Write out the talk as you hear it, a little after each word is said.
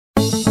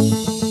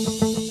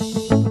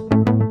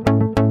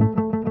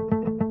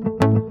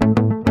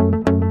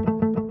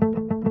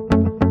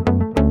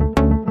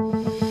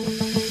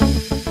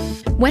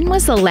When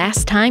was the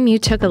last time you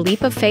took a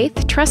leap of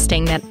faith,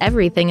 trusting that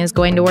everything is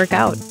going to work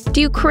out?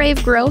 Do you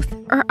crave growth,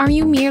 or are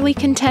you merely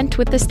content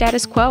with the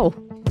status quo?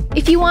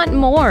 If you want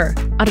more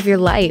out of your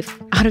life,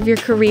 out of your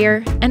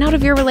career, and out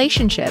of your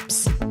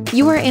relationships,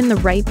 you are in the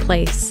right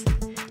place.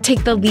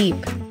 Take the leap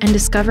and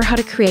discover how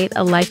to create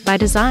a life by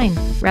design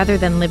rather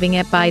than living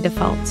it by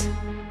default.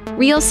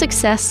 Real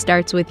success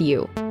starts with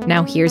you.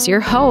 Now here's your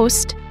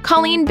host,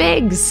 Colleen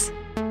Biggs.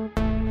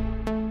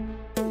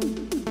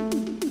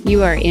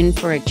 You are in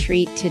for a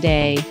treat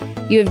today.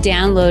 You have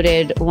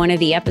downloaded one of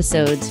the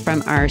episodes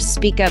from our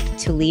Speak Up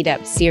to Lead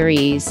Up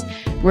series,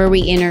 where we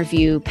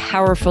interview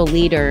powerful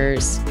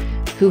leaders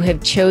who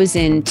have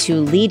chosen to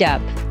lead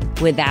up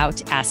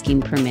without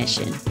asking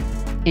permission.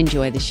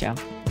 Enjoy the show.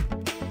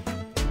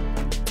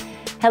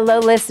 Hello,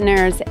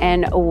 listeners,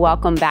 and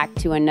welcome back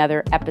to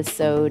another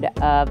episode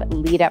of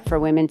Lead Up for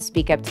Women,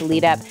 Speak Up to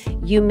Lead Up.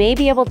 You may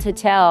be able to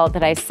tell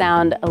that I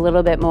sound a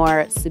little bit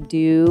more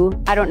subdued.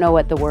 I don't know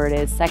what the word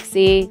is.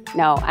 Sexy?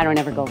 No, I don't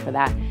ever go for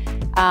that.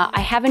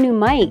 I have a new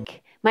mic.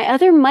 My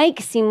other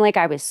mic seemed like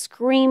I was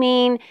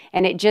screaming,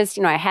 and it just,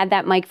 I had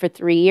that mic for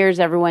 3 years.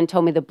 Everyone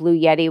told me the Blue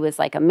Yeti was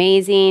like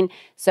amazing.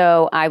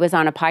 So I was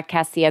on a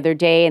podcast the other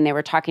day, and they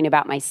were talking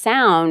about my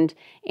sound.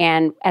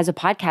 And as a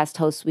podcast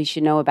host, we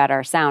should know about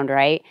our sound,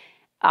 right?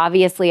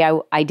 Obviously,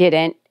 I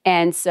didn't.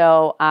 And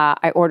so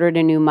I ordered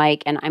a new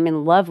mic, and I'm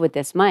in love with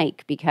this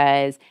mic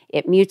because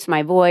it mutes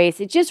my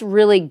voice. It's just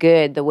really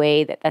good the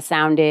way that the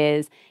sound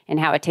is and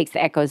how it takes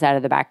the echoes out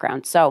of the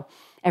background. So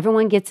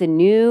everyone gets a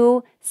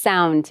new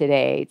sound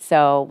today.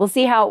 So we'll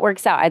see how it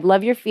works out. I'd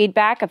love your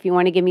feedback. If you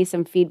want to give me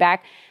some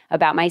feedback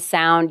about my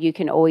sound, you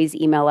can always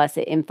email us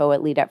at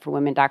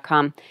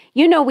info@leadupforwomen.com.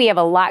 You know we have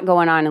a lot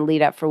going on in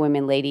Lead Up for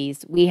Women,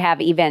 ladies. We have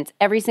events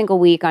every single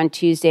week on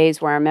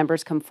Tuesdays where our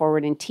members come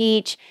forward and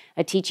teach,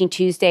 a Teaching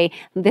Tuesday.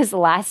 This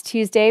last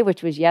Tuesday,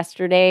 which was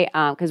yesterday,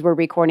 because we're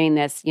recording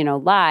this,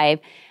 live,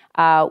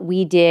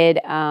 we did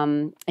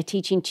a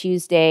Teaching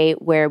Tuesday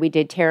where we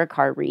did tarot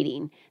card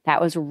reading. That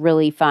was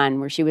really fun,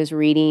 where she was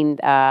reading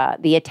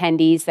the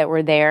attendees that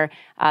were there,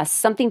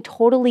 something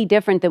totally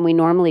different than we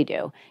normally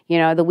do.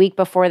 The week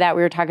before that,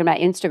 we were talking about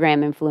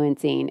Instagram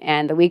influencing.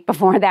 And the week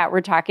before that,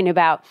 we're talking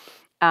about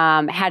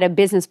how to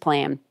business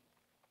plan.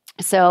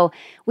 So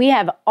we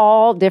have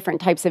all different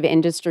types of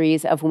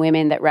industries of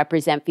women that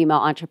represent female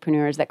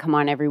entrepreneurs that come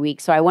on every week.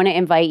 So I want to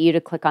invite you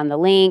to click on the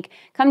link.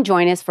 Come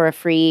join us for a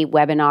free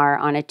webinar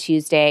on a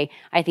Tuesday.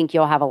 I think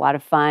you'll have a lot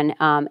of fun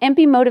and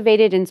be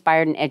motivated,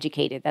 inspired, and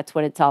educated. That's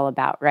what it's all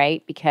about,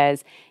 right?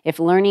 Because if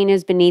learning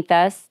is beneath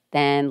us,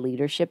 then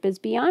leadership is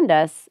beyond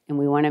us. And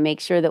we want to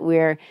make sure that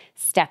we're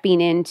stepping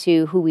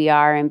into who we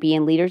are and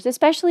being leaders,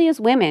 especially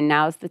as women.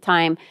 Now is the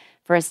time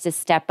for us to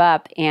step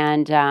up.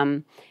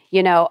 And,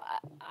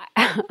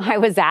 I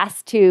was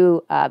asked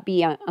to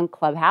be on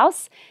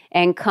Clubhouse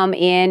and come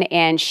in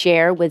and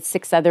share with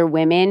 6 other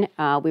women.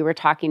 We were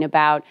talking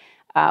about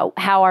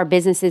how our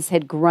businesses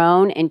had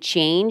grown and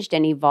changed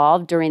and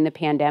evolved during the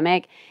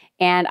pandemic.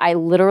 And I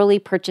literally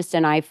purchased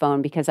an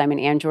iPhone because I'm an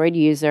Android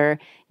user,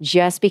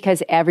 just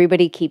because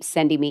everybody keeps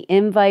sending me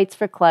invites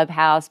for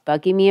Clubhouse,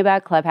 bugging me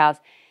about Clubhouse.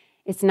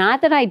 It's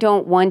not that I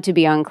don't want to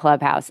be on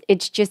Clubhouse.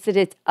 It's just that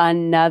it's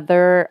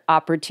another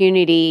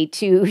opportunity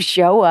to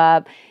show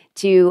up,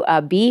 to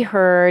be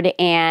heard.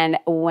 And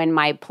when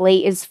my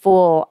plate is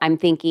full, I'm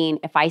thinking,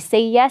 if I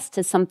say yes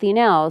to something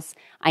else,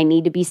 I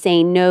need to be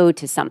saying no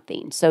to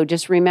something. So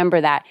just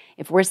remember that.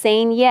 If we're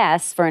saying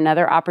yes for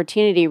another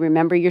opportunity,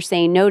 remember you're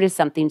saying no to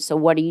something. So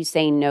what are you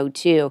saying no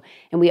to?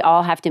 And we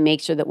all have to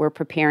make sure that we're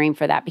preparing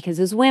for that, because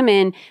as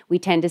women, we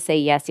tend to say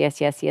yes, yes,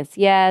 yes, yes,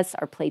 yes.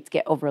 Our plates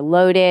get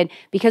overloaded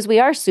because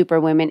we are super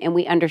women and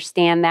we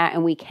understand that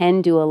and we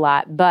can do a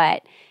lot.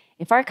 But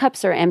if our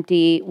cups are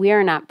empty, we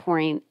are not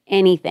pouring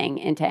anything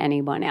into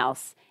anyone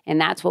else. And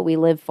that's what we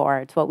live for.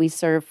 It's what we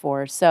serve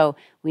for. So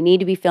we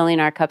need to be filling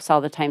our cups all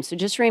the time. So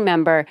just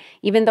remember,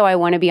 even though I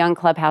want to be on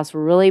Clubhouse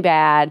really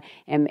bad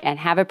and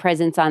have a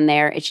presence on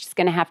there, it's just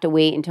going to have to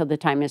wait until the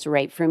time is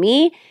right for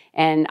me.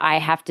 And I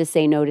have to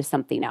say no to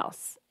something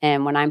else.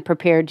 And when I'm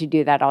prepared to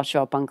do that, I'll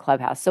show up on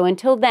Clubhouse. So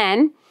until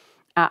then,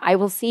 I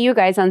will see you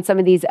guys on some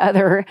of these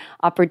other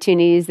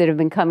opportunities that have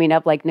been coming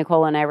up, like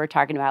Nicole and I were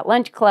talking about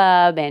Lunch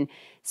Club and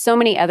so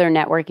many other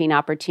networking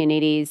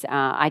opportunities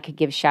I could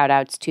give shout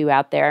outs to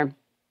out there.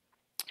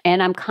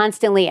 And I'm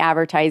constantly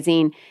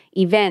advertising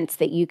events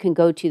that you can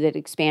go to that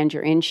expand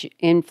your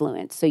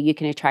influence so you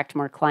can attract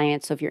more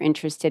clients. So if you're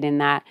interested in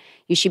that,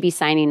 you should be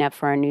signing up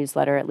for our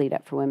newsletter at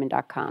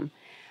leadupforwomen.com.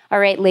 All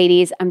right,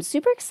 ladies, I'm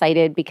super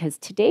excited because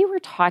today we're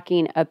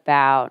talking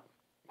about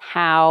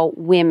how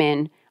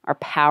women are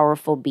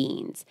powerful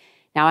beings.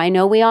 Now, I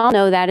know we all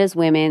know that as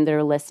women that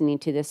are listening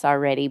to this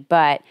already,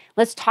 but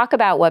let's talk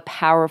about what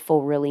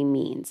powerful really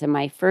means. And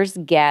my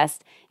first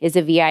guest is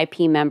a VIP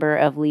member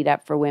of Lead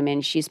Up for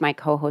Women. She's my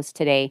co-host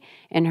today,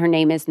 and her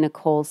name is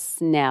Nicole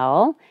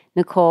Snell.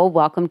 Nicole,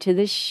 welcome to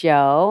the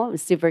show. I'm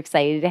super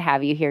excited to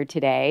have you here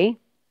today.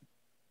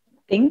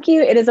 Thank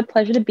you. It is a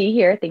pleasure to be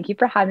here. Thank you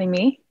for having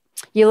me.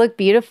 You look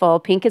beautiful.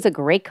 Pink is a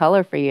great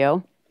color for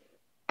you.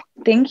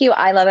 Thank you.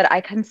 I love it.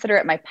 I consider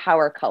it my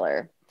power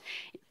color.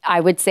 I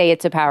would say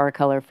it's a power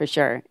color for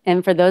sure.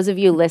 And for those of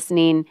you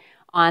listening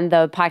on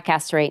the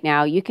podcast right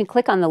now, you can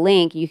click on the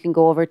link. You can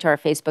go over to our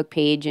Facebook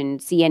page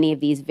and see any of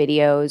these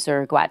videos,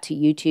 or go out to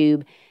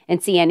YouTube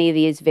and see any of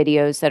these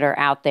videos that are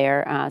out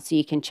there, so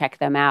you can check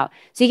them out.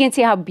 So you can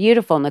see how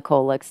beautiful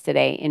Nicole looks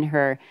today in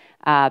her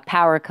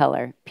power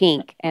color,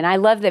 pink. And I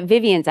love that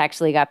Vivian's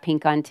actually got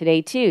pink on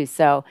today too.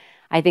 So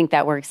I think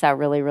that works out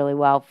really, really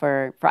well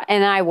for,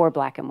 and I wore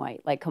black and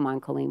white. Like, come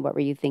on, Colleen, what were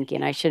you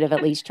thinking? I should have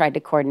at least tried to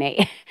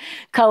coordinate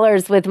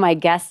colors with my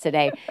guest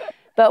today.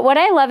 But what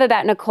I love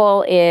about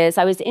Nicole is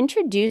I was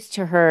introduced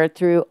to her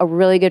through a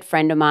really good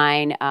friend of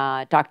mine,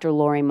 Dr.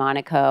 Lori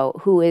Monaco,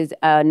 who is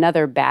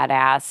another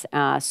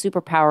badass,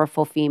 super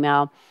powerful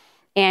female.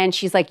 And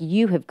she's like,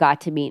 you have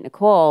got to meet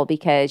Nicole,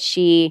 because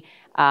she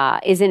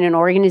is in an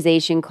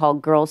organization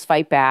called Girls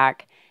Fight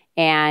Back.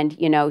 And,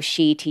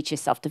 she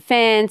teaches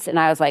self-defense. And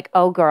I was like,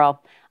 oh,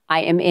 girl,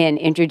 I am in.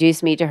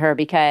 Introduce me to her,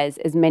 because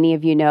as many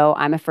of you know,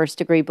 I'm a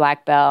first-degree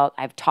black belt.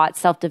 I've taught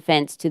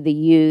self-defense to the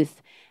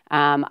youth.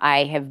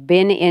 I have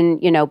been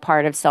in,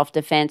 part of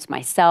self-defense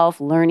myself,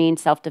 learning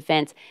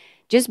self-defense.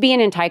 Just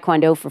being in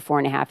Taekwondo for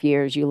 4.5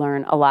 years, you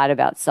learn a lot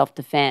about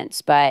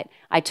self-defense. But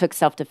I took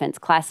self-defense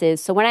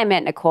classes. So when I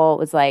met Nicole, it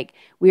was like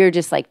we were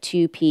just like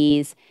two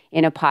peas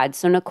in a pod.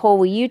 So Nicole,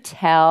 will you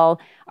tell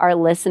our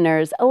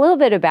listeners a little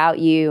bit about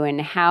you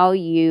and how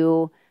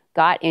you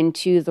got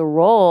into the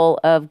role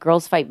of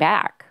Girls Fight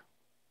Back?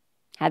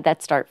 How'd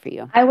that start for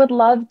you? I would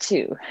love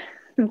to.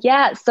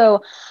 Yeah.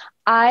 So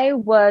I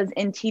was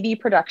in TV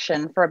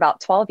production for about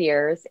 12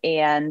 years.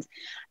 And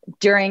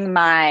during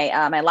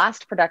my my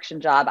last production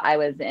job, I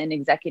was an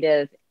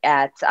executive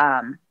at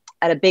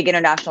a big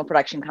international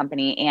production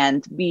company,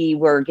 and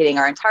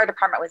our entire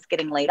department was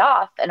getting laid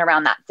off. And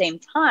around that same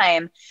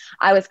time,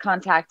 I was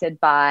contacted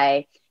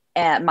by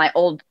my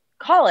old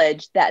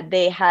college that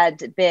they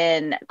had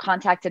been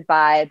contacted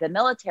by the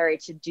military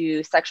to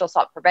do sexual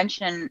assault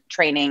prevention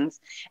trainings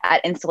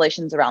at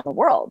installations around the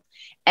world.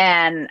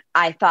 And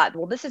I thought,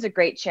 well, this is a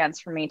great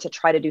chance for me to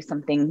try to do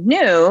something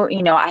new.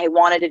 I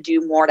wanted to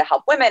do more to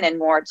help women and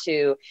more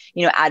to,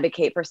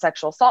 advocate for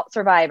sexual assault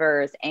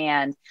survivors.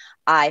 And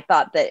I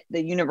thought that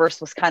the universe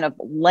was kind of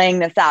laying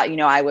this out.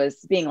 I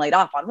was being laid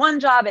off on one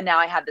job, and now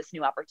I have this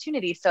new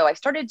opportunity. So I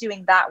started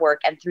doing that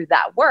work. And through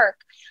that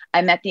work,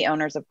 I met the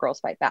owners of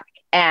Girls Fight Back.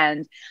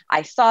 And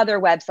I saw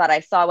their website, I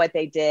saw what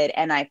they did,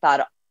 and I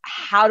thought,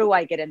 how do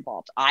I get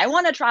involved? I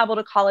want to travel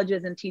to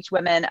colleges and teach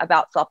women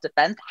about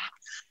self-defense.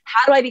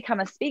 How do I become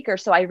a speaker?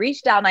 So I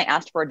reached out and I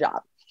asked for a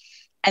job.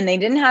 And they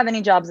didn't have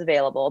any jobs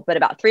available, but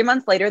about 3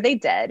 months later they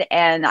did.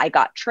 And I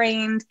got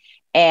trained.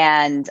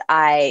 And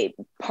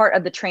part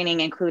of the training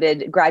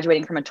included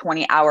graduating from a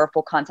 20-hour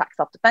full contact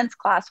self-defense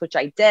class, which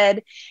I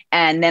did.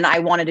 And then I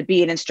wanted to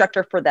be an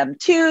instructor for them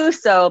too.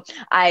 So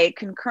I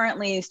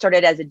concurrently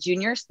started as a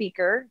junior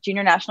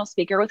national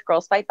speaker with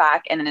Girls Fight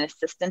Back, and an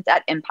assistant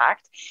at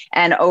Impact.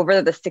 And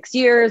over the 6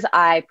 years,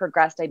 I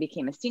progressed. I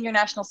became a senior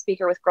national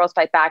speaker with Girls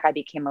Fight Back. I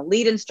became a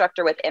lead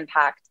instructor with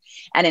Impact.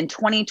 And in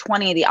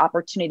 2020, the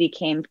opportunity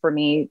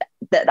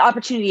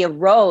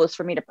arose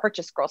for me to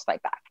purchase Girls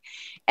Fight Back.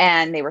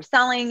 And they were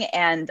selling,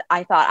 and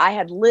I thought, I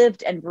had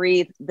lived and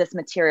breathed this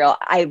material.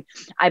 I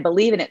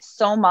believe in it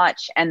so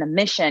much. And the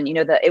mission,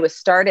 it was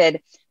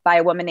started by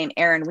a woman named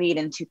Erin Weed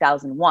in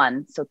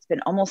 2001. So it's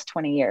been almost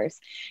 20 years.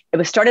 It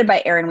was started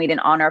by Erin Weed in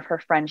honor of her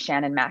friend,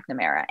 Shannon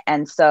McNamara.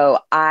 And so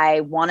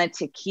I wanted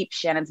to keep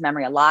Shannon's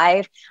memory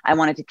alive. I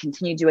wanted to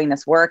continue doing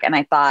this work. And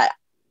I thought,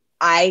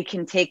 I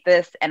can take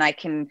this and I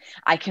can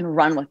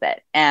run with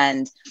it.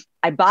 And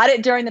I bought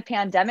it during the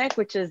pandemic,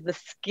 which is the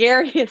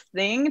scariest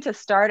thing, to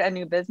start a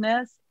new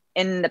business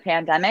in the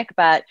pandemic,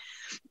 but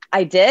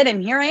I did,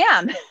 and here I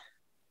am.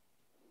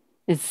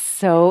 It's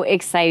so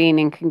exciting,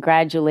 and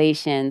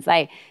congratulations.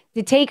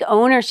 To take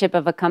ownership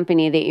of a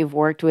company that you've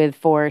worked with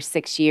for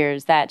 6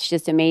 years, that's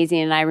just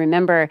amazing. And I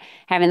remember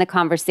having the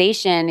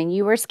conversation, and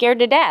you were scared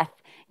to death.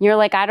 You're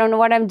like, I don't know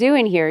what I'm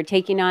doing here,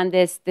 taking on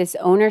this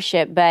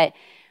ownership. But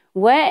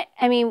what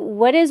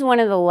is one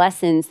of the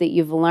lessons that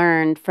you've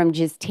learned from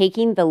just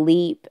taking the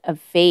leap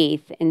of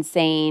faith and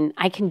saying,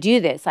 I can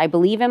do this. I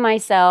believe in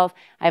myself.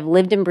 I've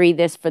lived and breathed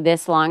this for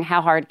this long. How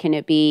hard can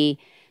it be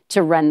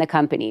to run the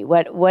company?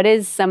 What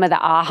is some of the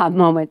aha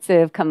moments that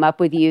have come up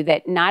with you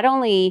that not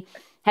only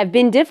have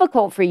been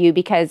difficult for you,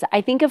 because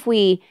I think if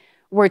we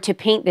were to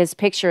paint this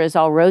picture as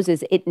all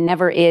roses, it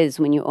never is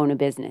when you own a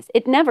business.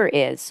 It never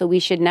is. So we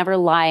should never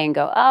lie and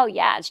go, oh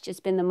yeah, it's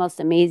just been the most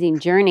amazing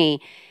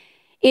journey.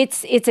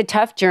 It's a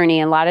tough journey,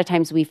 and a lot of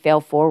times we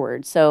fail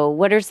forward. So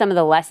what are some of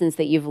the lessons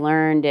that you've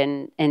learned,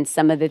 and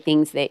some of the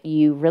things that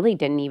you really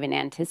didn't even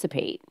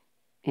anticipate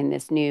in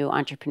this new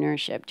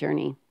entrepreneurship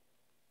journey?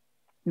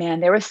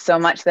 Man, there was so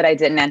much that I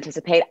didn't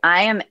anticipate.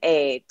 I am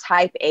a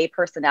type A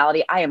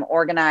personality. I am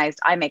organized.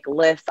 I make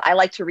lists. I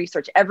like to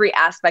research every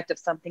aspect of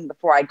something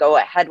before I go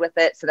ahead with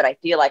it, so that I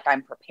feel like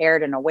I'm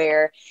prepared and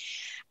aware.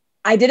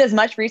 I did as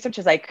much research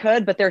as I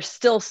could, but there's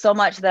still so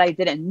much that I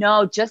didn't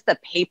know. Just the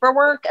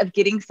paperwork of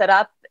getting set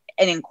up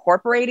and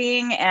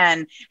incorporating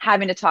and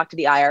having to talk to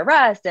the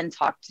IRS and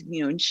talk to,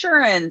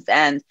 insurance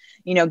and,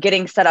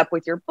 getting set up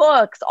with your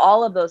books,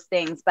 all of those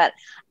things. But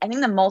I think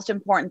the most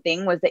important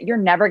thing was that you're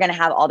never going to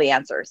have all the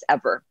answers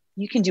ever.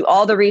 You can do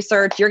all the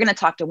research. You're going to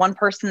talk to one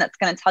person that's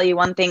going to tell you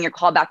one thing. You're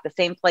called back the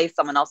same place.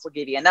 Someone else will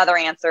give you another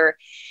answer.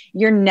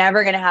 You're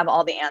never going to have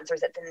all the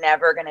answers. It's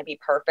never going to be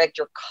perfect.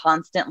 You're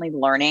constantly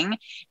learning,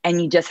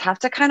 and you just have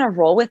to kind of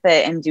roll with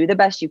it and do the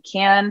best you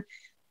can.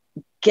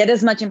 Get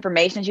as much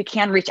information as you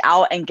can, reach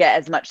out and get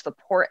as much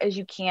support as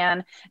you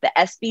can. The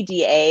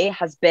SBDA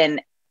has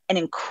been an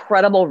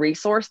incredible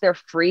resource. They're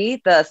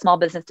free, the Small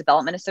Business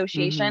Development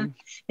Association. Mm-hmm.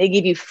 They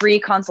give you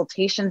free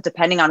consultations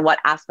depending on what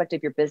aspect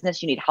of your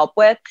business you need help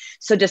with.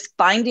 So just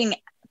finding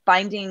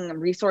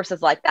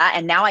resources like that.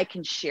 And now I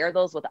can share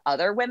those with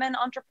other women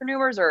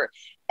entrepreneurs or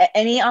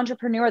any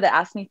entrepreneur that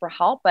asks me for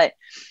help. But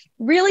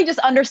really just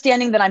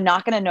understanding that I'm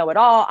not going to know it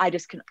all.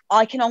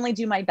 I can only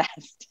do my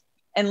best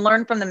and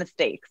learn from the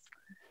mistakes.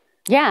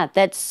 Yeah,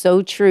 that's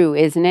so true,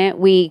 isn't it?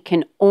 We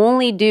can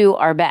only do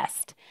our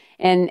best.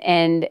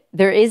 And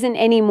there isn't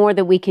any more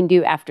that we can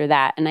do after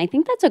that. And I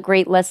think that's a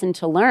great lesson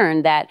to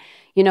learn that,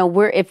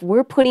 if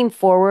we're putting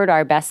forward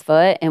our best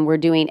foot and we're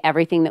doing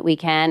everything that we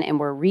can and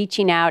we're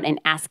reaching out and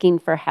asking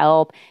for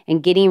help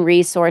and getting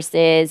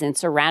resources and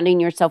surrounding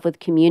yourself with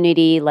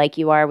community like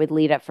you are with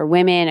Lead Up for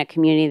Women, a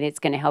community that's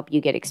going to help you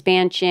get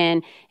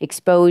expansion,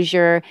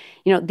 exposure.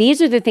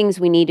 These are the things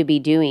we need to be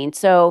doing.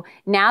 So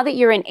now that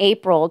you're in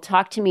April,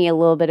 talk to me a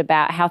little bit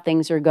about how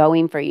things are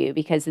going for you,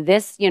 because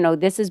this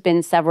has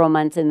been several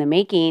months in the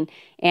making.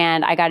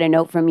 And I got a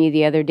note from you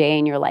the other day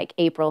and you're like,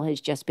 April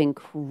has just been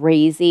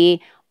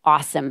crazy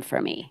awesome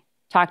for me.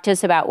 Talk to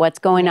us about what's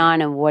going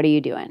on and what are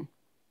you doing?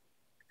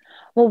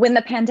 Well, when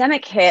the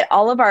pandemic hit,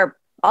 all of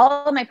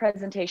my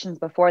presentations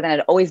before then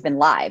had always been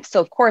live. So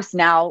of course,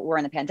 now we're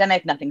in the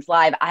pandemic, nothing's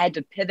live. I had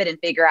to pivot and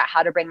figure out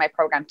how to bring my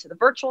program to the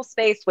virtual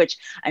space, which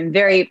I'm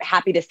very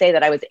happy to say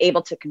that I was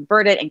able to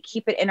convert it and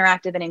keep it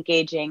interactive and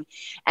engaging.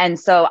 And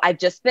so I've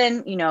just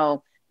been,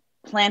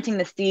 planting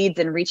the seeds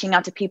and reaching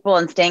out to people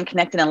and staying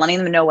connected and letting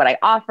them know what I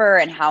offer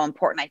and how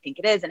important I think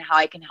it is and how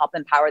I can help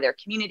empower their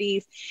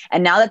communities.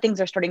 And now that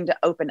things are starting to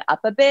open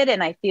up a bit,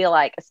 and I feel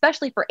like,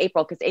 especially for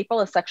April, because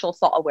April is Sexual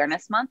Assault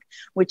Awareness Month,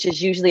 which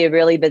is usually a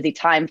really busy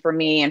time for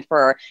me and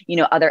for,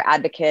 other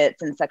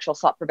advocates and sexual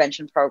assault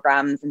prevention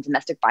programs and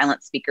domestic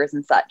violence speakers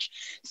and such.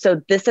 So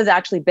this has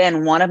actually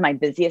been one of my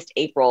busiest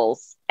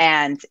Aprils.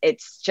 And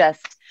it's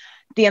just,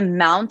 the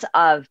amount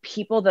of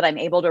people that I'm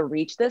able to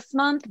reach this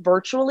month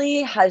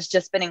virtually has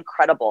just been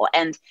incredible.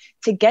 And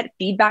to get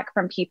feedback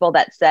from people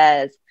that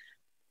says,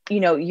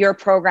 your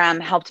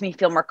program helped me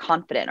feel more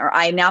confident, or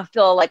I now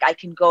feel like I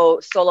can go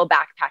solo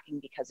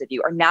backpacking because of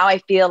you, or now I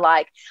feel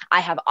like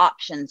I have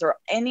options, or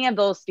any of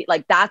those,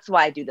 like, that's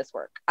why I do this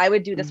work. I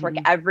would do this work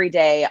every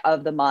day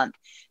of the month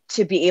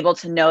to be able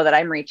to know that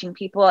I'm reaching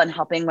people and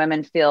helping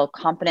women feel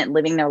confident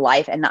living their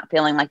life and not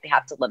feeling like they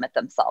have to limit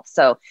themselves.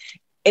 So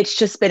it's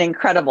just been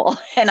incredible.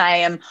 And I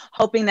am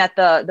hoping that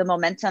the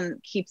momentum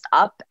keeps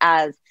up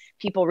as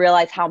people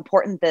realize how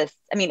important this,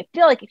 I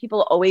feel like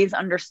people always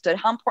understood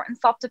how important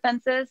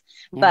self-defense is,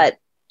 but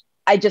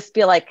I just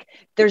feel like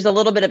there's a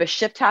little bit of a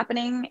shift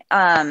happening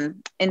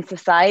in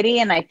society.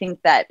 And I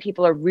think that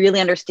people are really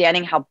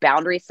understanding how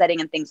boundary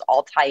setting and things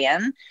all tie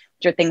in,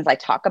 which are things I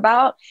talk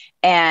about.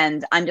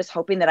 And I'm just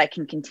hoping that I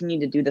can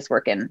continue to do this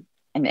work and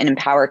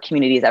empower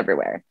communities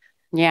everywhere.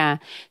 Yeah.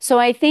 So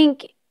I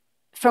think,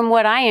 from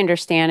what I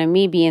understand, and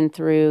me being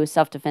through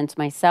self-defense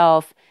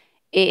myself,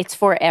 it's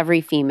for every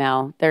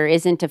female. There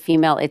isn't a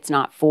female it's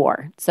not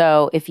for.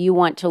 So if you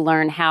want to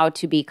learn how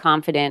to be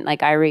confident,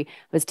 like I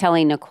was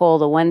telling Nicole,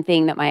 the one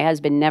thing that my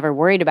husband never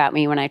worried about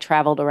me when I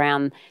traveled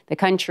around the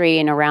country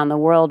and around the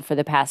world for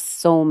the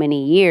past so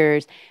many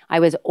years, I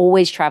was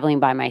always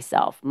traveling by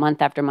myself,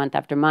 month after month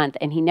after month.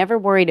 And he never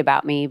worried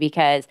about me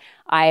because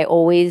I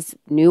always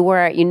knew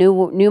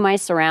knew my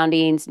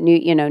surroundings,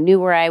 knew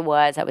where I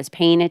was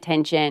paying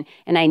attention,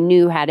 and I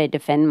knew how to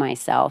defend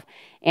myself.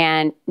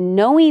 And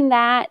knowing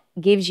that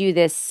gives you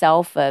this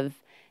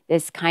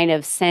kind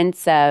of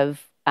sense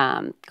of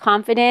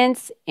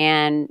confidence,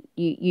 and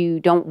you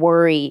don't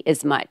worry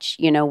as much,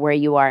 where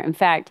you are. In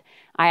fact,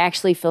 I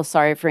actually feel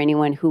sorry for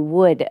anyone who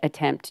would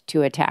attempt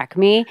to attack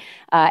me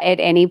at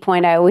any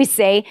point. I always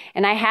say,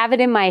 and I have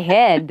it in my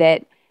head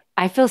that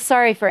I feel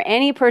sorry for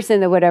any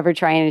person that would ever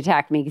try and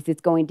attack me, because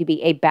it's going to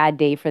be a bad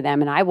day for them.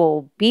 And I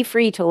will be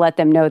free to let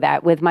them know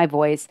that with my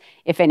voice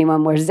if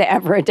anyone was to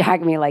ever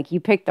attack me, like, you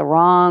picked the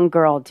wrong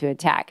girl to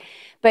attack.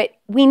 But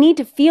we need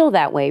to feel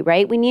that way,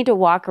 right? We need to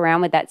walk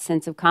around with that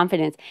sense of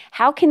confidence.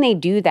 How can they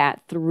do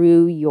that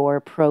through your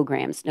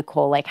programs,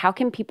 Nicole? Like, how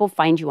can people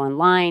find you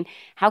online?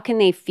 How can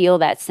they feel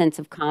that sense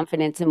of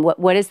confidence? And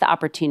what is the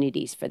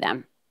opportunities for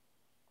them?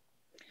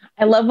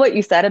 I love what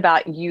you said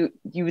about you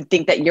would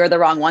think that you're the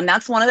wrong one.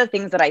 That's one of the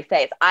things that I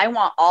say is I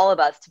want all of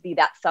us to be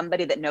that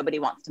somebody that nobody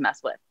wants to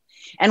mess with.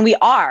 And we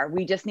are.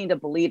 We just need to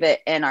believe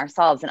it in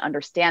ourselves and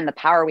understand the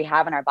power we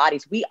have in our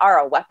bodies. We are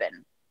a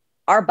weapon.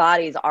 our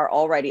bodies are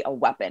already a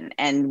weapon,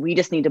 and we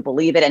just need to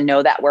believe it and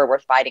know that we're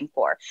worth fighting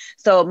for.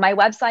 So my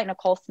website,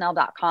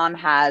 NicoleSnell.com,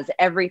 has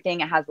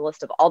everything. It has a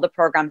list of all the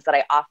programs that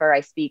I offer.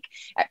 I speak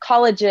at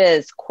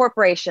colleges,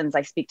 corporations.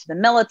 I speak to the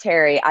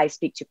military. I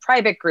speak to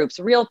private groups,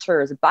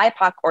 realtors,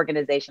 BIPOC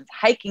organizations,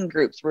 hiking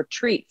groups,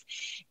 retreats,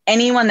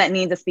 anyone that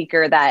needs a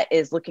speaker that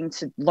is looking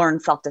to learn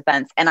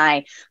self-defense. And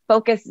I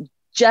focus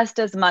just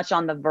as much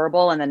on the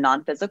verbal and the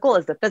non-physical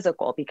as the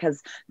physical, because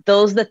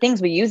those are the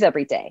things we use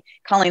every day.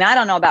 Colleen, I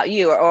don't know about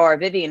you, or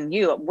Vivian,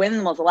 you,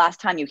 when was the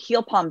last time you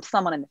heel pumped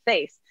someone in the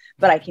face?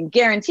 But I can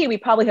guarantee we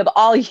probably have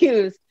all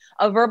used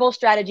a verbal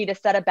strategy to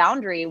set a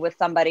boundary with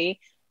somebody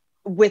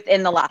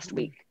within the last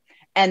week.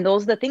 And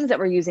those are the things that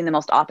we're using the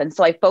most often.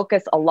 So I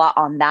focus a lot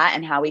on that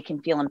and how we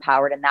can feel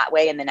empowered in that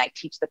way. And then I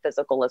teach the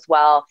physical as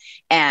well.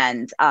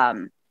 And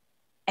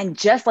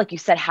just like you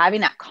said,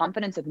 having that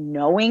confidence of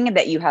knowing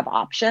that you have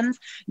options,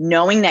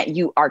 knowing that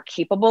you are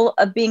capable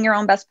of being your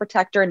own best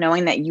protector,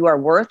 knowing that you are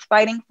worth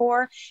fighting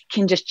for,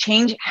 can just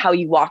change how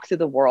you walk through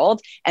the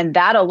world. And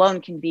that alone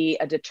can be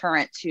a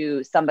deterrent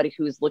to somebody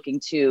who's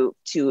looking to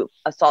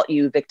assault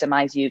you,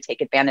 victimize you,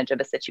 take advantage of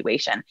a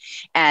situation.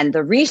 And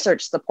the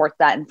research supports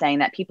that in saying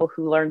that people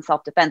who learn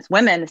self-defense,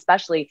 women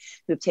especially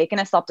who've taken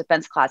a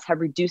self-defense class,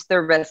 have reduced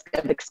their risk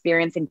of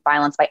experiencing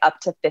violence by up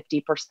to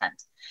 50%.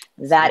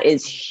 That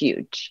is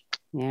huge.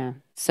 Yeah,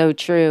 so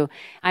true.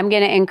 I'm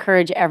going to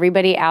encourage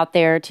everybody out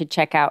there to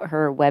check out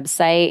her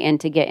website and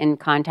to get in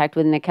contact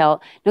with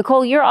Nicole.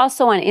 Nicole, you're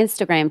also on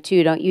Instagram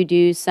too. Don't you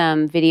do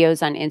some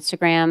videos on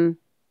Instagram?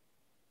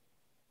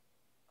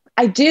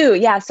 I do.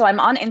 Yeah. So I'm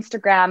on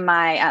Instagram.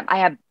 I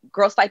have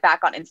Girls Fight Back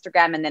on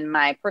Instagram. And then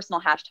my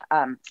personal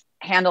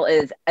handle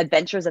is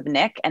Adventures of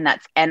Nick, and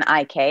that's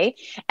N-I-K.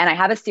 And I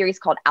have a series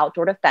called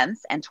Outdoor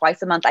Defense. And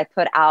twice a month, I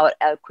put out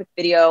a quick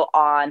video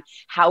on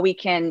how we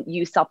can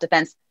use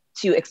self-defense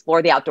to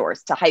explore the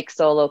outdoors, to hike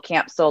solo,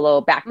 camp solo,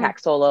 backpack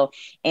solo.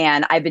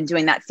 And I've been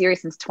doing that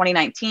series since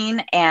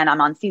 2019, and I'm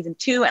on season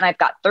 2, and I've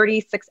got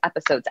 36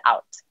 episodes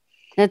out.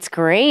 That's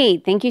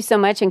great. Thank you so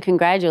much. And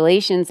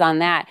congratulations on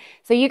that.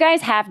 So you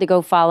guys have to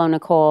go follow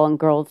Nicole and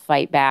Girls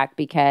Fight Back,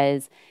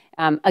 because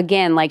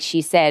again, like she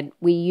said,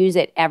 we use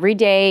it every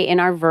day in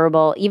our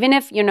verbal, even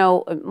if,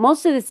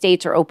 most of the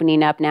states are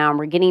opening up now and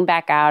we're getting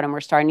back out and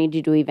we're starting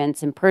to do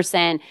events in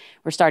person.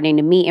 We're starting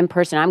to meet in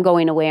person. I'm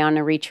going away on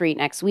a retreat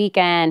next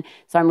weekend.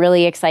 So I'm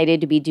really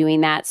excited to be doing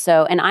that.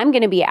 So, and I'm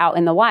going to be out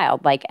in the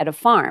wild, like at a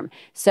farm.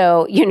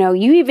 So,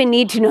 you even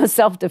need to know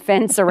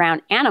self-defense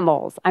around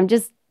animals. I'm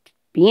just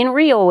being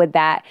real with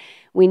that.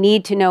 We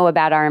need to know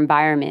about our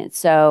environment.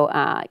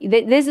 So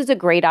this is a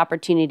great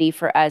opportunity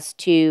for us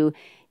to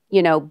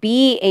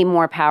be a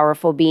more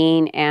powerful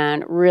being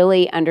and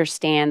really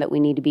understand that we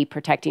need to be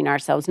protecting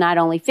ourselves, not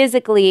only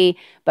physically,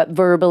 but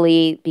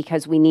verbally,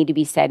 because we need to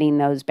be setting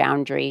those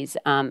boundaries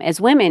as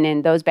women.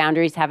 And those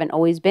boundaries haven't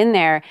always been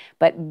there.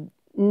 But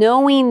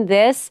knowing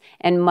this,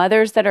 and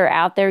mothers that are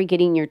out there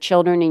getting your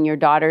children and your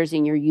daughters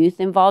and your youth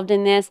involved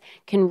in this,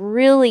 can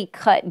really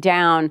cut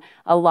down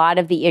a lot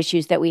of the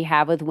issues that we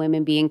have with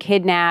women being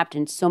kidnapped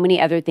and so many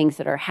other things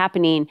that are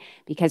happening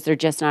because they're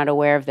just not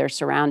aware of their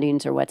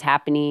surroundings or what's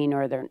happening,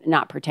 or they're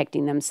not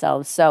protecting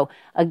themselves. So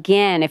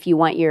again, if you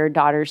want your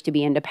daughters to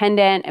be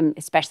independent, and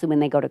especially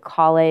when they go to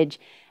college,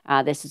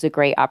 this is a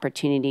great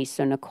opportunity.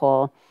 So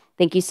Nicole,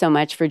 thank you so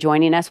much for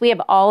joining us. We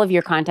have all of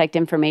your contact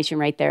information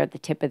right there at the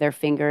tip of their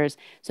fingers,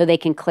 so they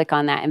can click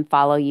on that and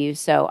follow you.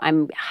 So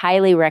I'm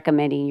highly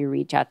recommending you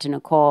reach out to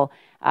Nicole.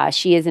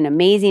 She is an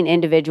amazing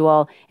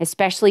individual,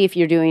 especially if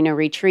you're doing a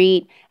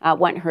retreat,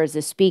 want her as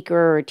a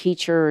speaker or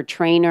teacher or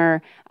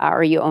trainer,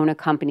 or you own a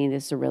company.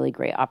 This is a really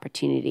great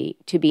opportunity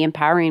to be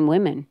empowering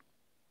women.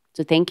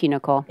 So thank you,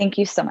 Nicole. Thank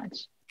you so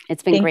much.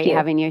 It's been great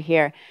having you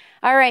here.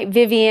 All right,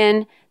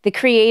 Vivian, the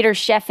creator,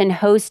 chef, and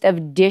host of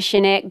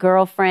Dishin' It,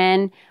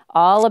 girlfriend.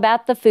 All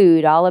about the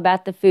food, all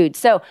about the food.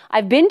 So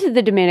I've been to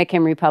the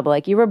Dominican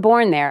Republic. You were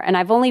born there, and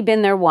I've only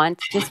been there once,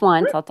 just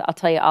once. I'll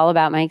tell you all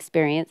about my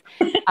experience.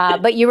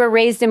 But you were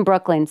raised in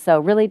Brooklyn, so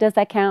really, does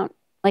that count?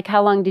 Like,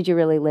 how long did you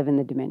really live in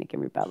the Dominican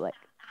Republic?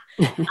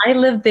 I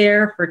lived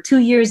there for 2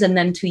 years and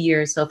then 2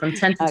 years. So from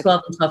 10 to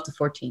 12 and 12 to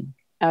 14.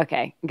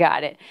 Okay,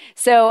 got it.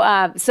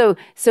 So,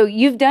 so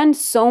you've done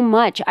so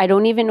much. I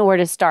don't even know where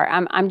to start.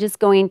 I'm just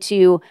going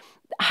to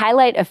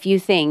highlight a few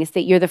things.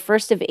 That you're the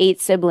first of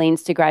 8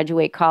 siblings to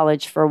graduate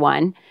college, for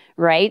one,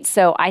 right?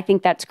 So I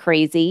think that's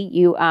crazy.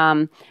 You,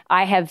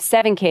 I have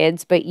 7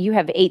 kids, but you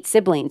have 8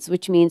 siblings,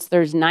 which means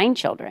there's 9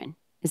 children.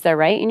 Is that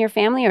right in your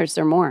family, or is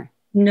there more?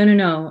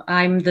 No.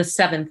 I'm the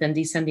 7th in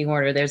descending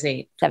order. There's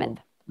 8. 7th.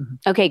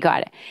 Okay,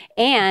 got it.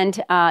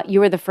 And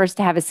you were the first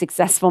to have a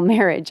successful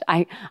marriage.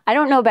 I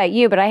don't know about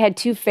you, but I had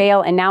 2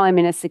 fail, and now I'm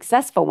in a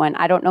successful one.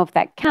 I don't know if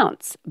that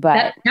counts, but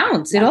that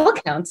counts. It all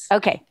counts.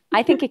 Okay,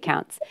 I think it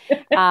counts.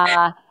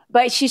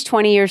 But she's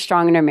 20 years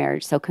strong in her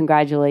marriage, so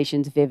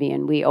congratulations,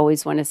 Vivian. We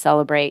always want to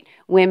celebrate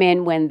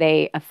women when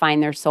they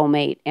find their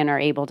soulmate and are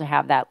able to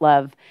have that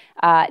love.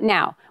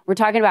 Now, we're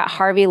talking about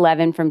Harvey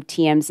Levin from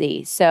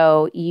TMZ.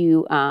 So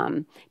you,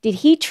 did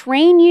he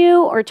train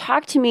you or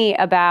talk to me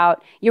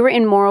about, you were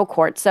in moral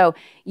court. So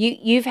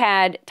you've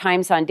had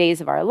times on Days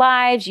of Our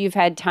Lives. You've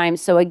had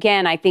times. So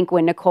again, I think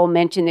when Nicole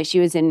mentioned that she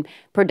was in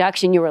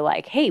production, you were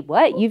like, hey,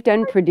 what? You've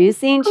done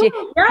producing? She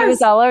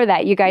was all over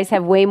that. You guys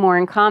have way more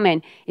in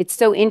common. It's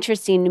so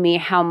interesting to me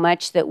how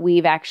much that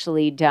we've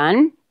actually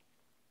done.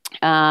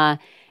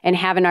 And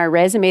have in our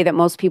resume that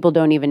most people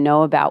don't even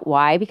know about.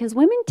 Why? Because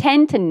women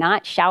tend to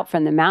not shout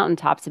from the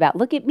mountaintops about,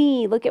 look at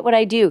me, look at what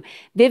I do.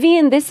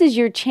 Vivian, this is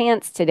your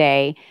chance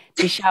today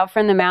to shout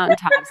from the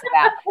mountaintops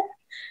about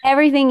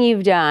everything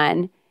you've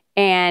done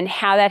and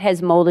how that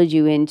has molded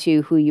you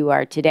into who you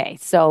are today.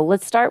 So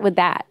let's start with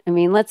that. I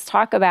mean, let's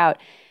talk about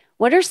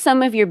what are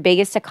some of your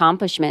biggest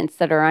accomplishments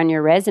that are on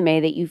your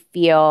resume that you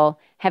feel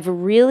have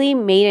really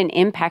made an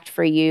impact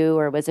for you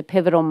or was a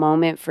pivotal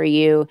moment for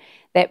you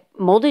that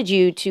molded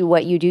you to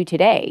what you do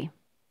today?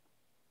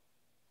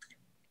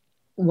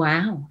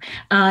 Wow.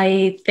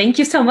 I thank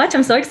you so much.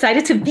 I'm so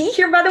excited to be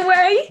here, by the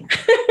way.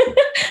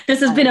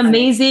 This has been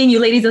amazing. You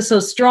ladies are so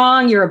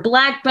strong. You're a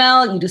black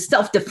belt. You do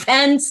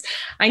self-defense.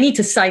 I need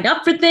to sign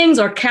up for things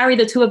or carry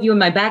the two of you in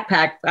my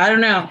backpack. I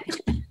don't know.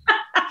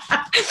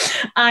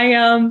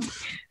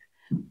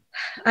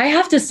 I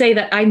have to say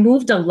that I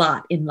moved a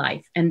lot in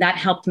life, and that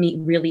helped me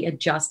really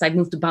adjust. I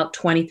moved about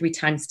 23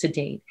 times to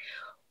date.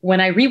 When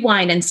I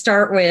rewind and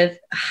start with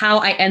how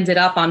I ended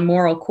up on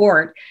moral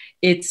court,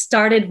 it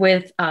started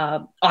with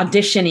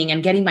auditioning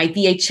and getting my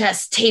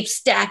VHS tape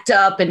stacked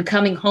up and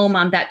coming home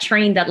on that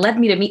train that led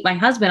me to meet my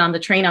husband on the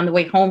train on the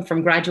way home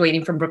from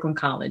graduating from Brooklyn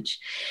College.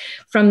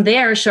 From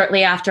there,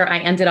 shortly after, I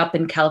ended up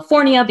in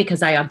California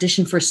because I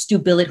auditioned for Stu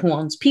Billett, who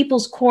owns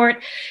People's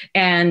Court,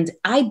 and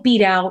I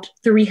beat out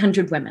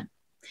 300 women.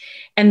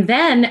 And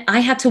then I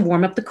had to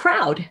warm up the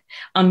crowd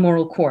on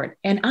moral court.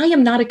 And I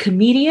am not a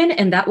comedian,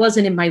 and that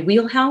wasn't in my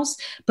wheelhouse,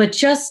 but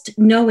just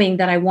knowing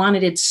that I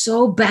wanted it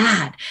so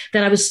bad,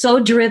 that I was so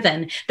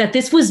driven, that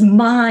this was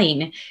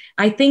mine,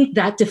 I think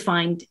that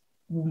defined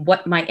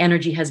what my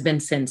energy has been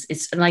since.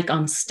 It's like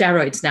on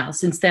steroids now.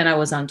 Since then, I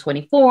was on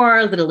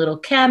 24, little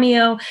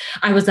cameo.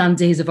 I was on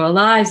Days of Our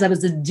Lives. I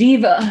was a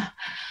diva.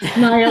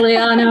 Maya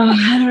Leano.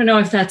 I don't know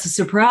if that's a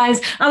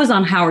surprise. I was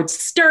on Howard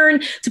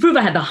Stern to prove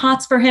I had the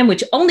hots for him,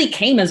 which only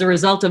came as a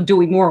result of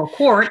doing moral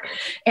court.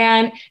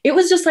 And it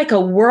was just like a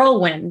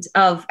whirlwind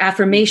of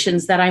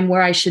affirmations that I'm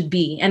where I should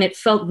be. And it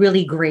felt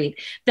really great.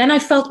 Then I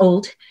felt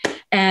old.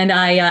 And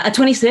at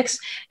 26,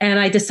 and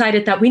I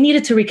decided that we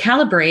needed to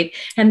recalibrate.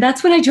 And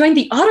that's when I joined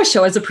the auto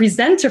show as a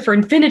presenter for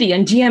Infinity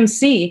and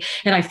GMC.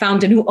 And I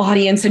found a new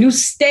audience, a new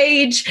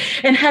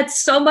stage, and had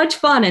so much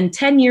fun. And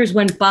 10 years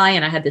went by,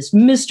 and I had this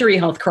mystery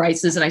health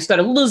crisis, and I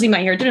started losing my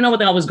hair. Didn't know what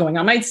the hell was going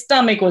on. My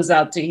stomach was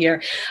out to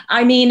here.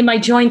 I mean, my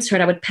joints hurt.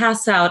 I would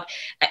pass out.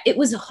 It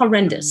was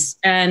horrendous.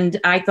 And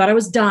I thought I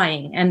was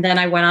dying. And then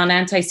I went on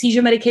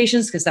anti-seizure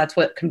medications because that's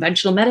what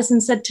conventional medicine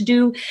said to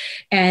do.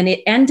 And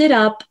it ended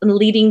up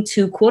leading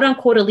to quote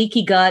unquote a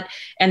leaky gut,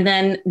 and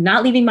then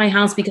not leaving my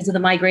house because of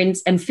the migraines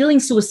and feeling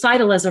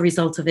suicidal as a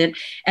result of it.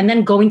 And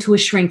then going to a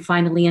shrink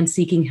finally and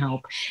seeking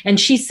help. And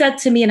she said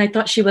to me, and I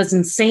thought she was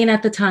insane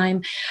at the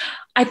time,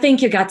 I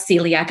think you got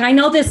celiac. I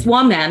know this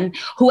woman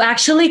who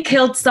actually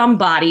killed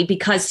somebody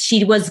because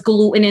she was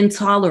gluten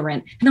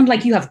intolerant. And I'm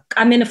like,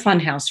 I'm in a fun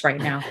house right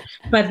now.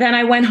 But then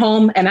I went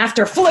home, and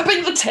after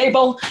flipping the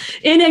table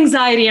in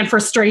anxiety and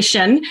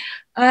frustration,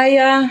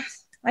 I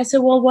said,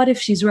 well, what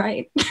if she's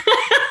right?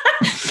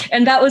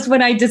 And that was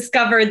when I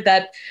discovered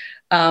that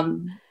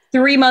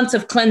 3 months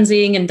of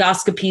cleansing,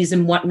 endoscopies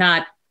and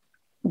whatnot,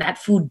 that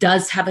food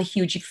does have a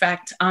huge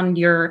effect on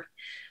your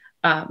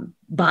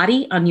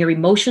body, on your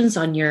emotions,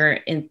 on your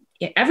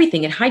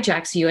everything. It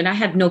hijacks you. And I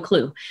had no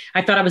clue.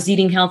 I thought I was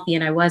eating healthy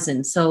and I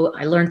wasn't. So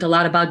I learned a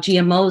lot about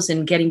GMOs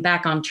and getting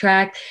back on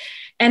track.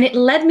 And it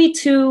led me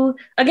to,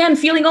 again,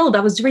 feeling old.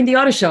 I was doing the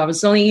auto show. I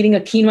was only eating a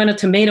quinoa and a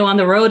tomato on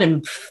the road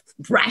and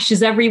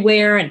rashes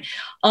everywhere and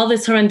all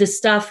this horrendous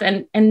stuff.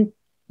 And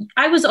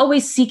I was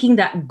always seeking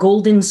that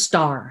golden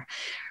star,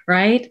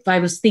 right? I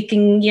was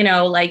thinking,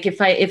 like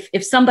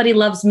if somebody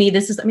loves me,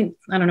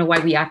 I don't know why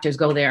we actors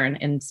go there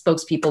and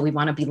spokespeople, we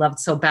want to be loved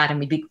so bad.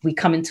 And we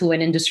come into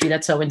an industry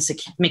that's so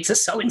insecure, makes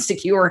us so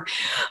insecure.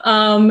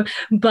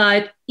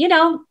 But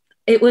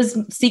it was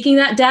seeking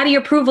that daddy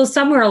approval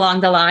somewhere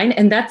along the line.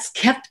 And that's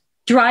kept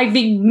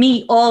driving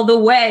me all the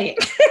way.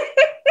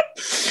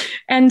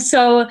 And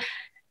so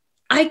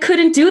I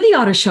couldn't do the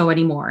auto show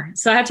anymore.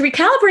 So I had to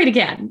recalibrate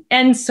again.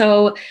 And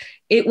so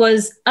I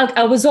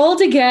was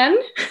old again,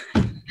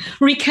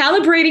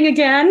 recalibrating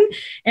again.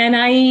 And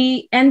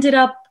I ended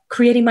up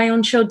creating my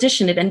own show,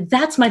 Dishing It. And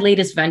that's my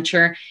latest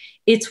venture.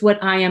 It's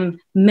what I am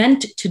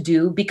meant to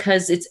do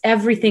because it's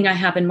everything I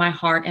have in my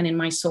heart and in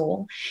my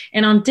soul.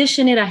 And on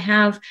Dishing It, I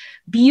have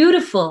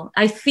beautiful,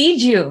 I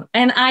feed you,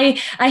 and I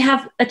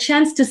have a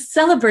chance to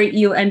celebrate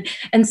you and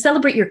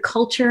celebrate your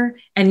culture,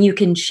 and you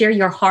can share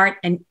your heart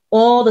and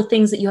all the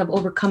things that you have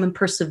overcome and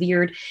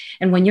persevered.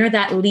 And when you're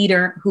that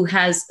leader who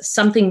has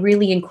something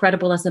really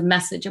incredible as a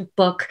message, a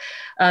book,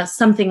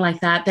 something like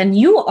that, then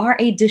you are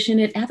a Dish in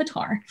It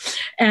avatar.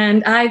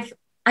 And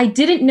I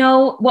didn't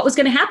know what was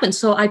going to happen.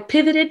 So I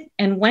pivoted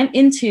and went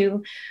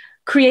into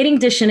creating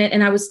Dish in It,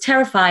 and I was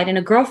terrified. And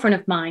a girlfriend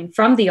of mine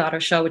from the auto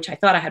show, which I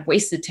thought I had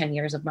wasted 10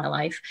 years of my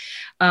life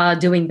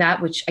doing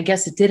that, which I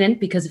guess it didn't,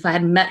 because if I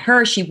hadn't met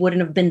her, she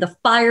wouldn't have been the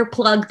fire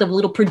plug, the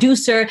little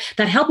producer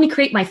that helped me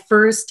create my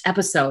first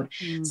episode.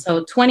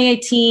 So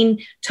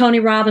 2018, Tony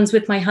Robbins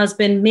with my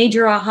husband,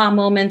 major aha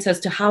moments as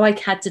to how I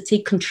had to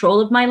take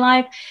control of my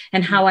life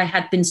and how I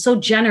had been so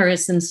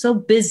generous and so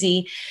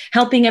busy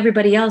helping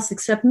everybody else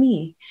except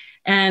me.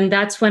 And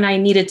that's when I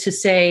needed to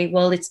say,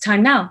 well, it's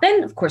time now.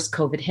 Then, of course,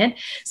 COVID hit.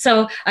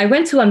 So I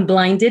went to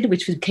Unblinded,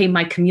 which became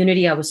my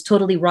community. I was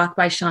totally rocked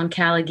by Sean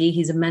Callaghy.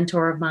 He's a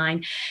mentor of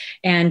mine,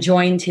 and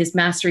joined his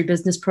Mastery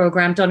Business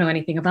program. Don't know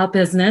anything about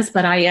business,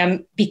 but I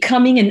am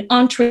becoming an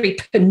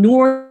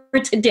entrepreneur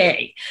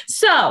today.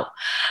 So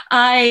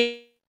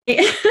I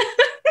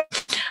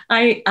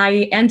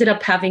ended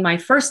up having my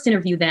first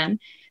interview then,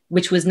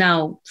 which was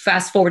now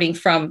fast forwarding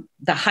from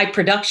the high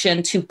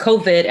production to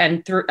COVID,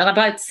 and through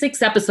about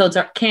 6 episodes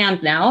are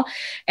canned now,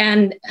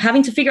 and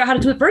having to figure out how to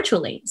do it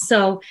virtually.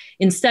 So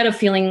instead of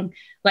feeling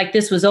like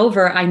this was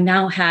over, I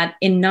now had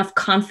enough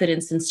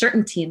confidence and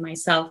certainty in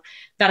myself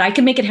that I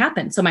can make it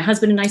happen. So my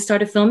husband and I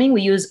started filming.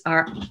 We use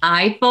our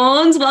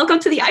iPhones. Welcome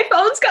to the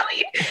iPhones,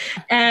 Colleen.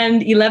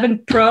 And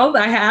 11 Pro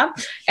I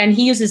have. And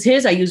he uses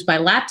his. I use my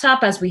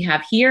laptop as we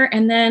have here.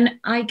 And then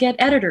I get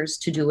editors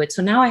to do it.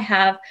 So now I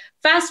have,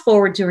 fast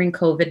forward during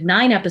COVID,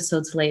 9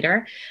 episodes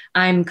later,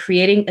 I'm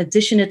creating a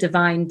Dish in It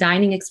Divine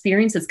dining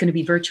experience. It's going to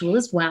be virtual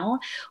as well,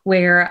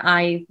 where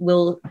I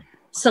will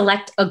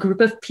select a group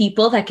of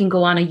people that can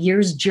go on a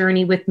year's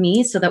journey with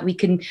me so that we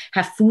can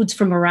have foods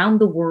from around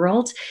the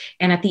world.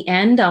 And at the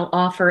end, I'll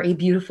offer a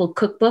beautiful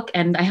cookbook,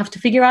 and I have to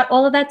figure out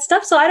all of that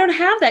stuff. So I don't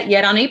have that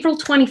yet. On April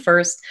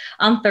 21st,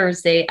 on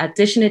Thursday at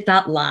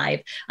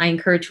dishinit.live, I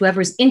encourage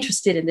whoever's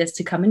interested in this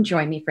to come and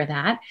join me for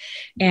that.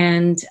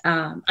 And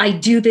I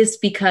do this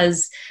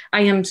because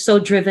I am so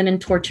driven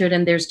and tortured,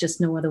 and there's just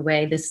no other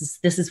way.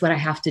 This is what I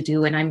have to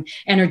do. And I'm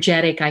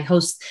energetic. I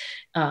host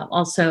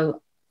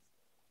also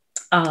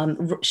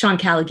Sean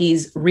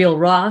Callaghy's Real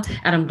Raw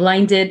at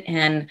Unblinded,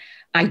 and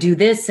I do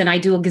this and I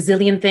do a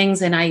gazillion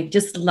things, and I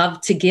just love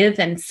to give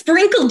and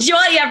sprinkle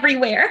joy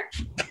everywhere.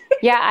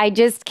 Yeah, I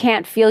just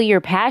can't feel your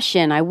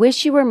passion. I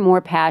wish you were more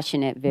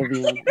passionate,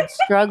 Vivian. I'm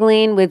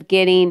struggling with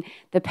getting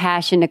the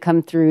passion to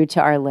come through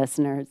to our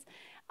listeners.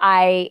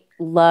 I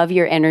love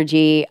your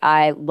energy.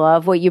 I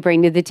love what you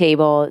bring to the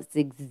table. It's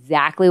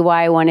exactly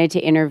why I wanted to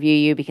interview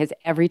you, because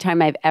every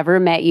time I've ever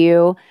met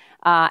you,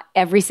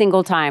 every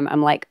single time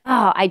I'm like,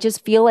 oh, I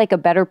just feel like a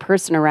better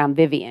person around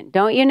Vivian.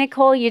 Don't you,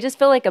 Nicole? You just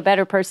feel like a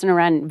better person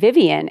around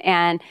Vivian.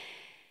 And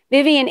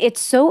Vivian, it's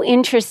so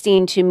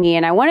interesting to me.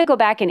 And I want to go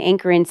back and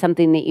anchor in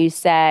something that you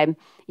said.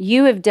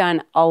 You have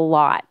done a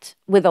lot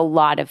with a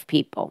lot of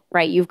people,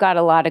 right? You've got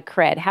a lot of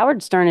cred.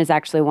 Howard Stern is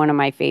actually one of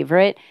my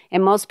favorite,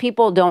 and most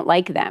people don't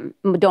like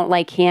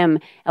him.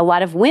 A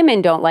lot of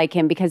women don't like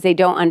him because they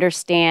don't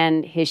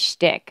understand his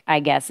shtick, I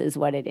guess is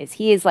what it is.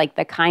 He is like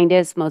the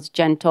kindest, most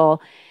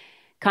gentle,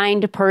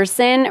 kind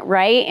person,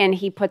 right? And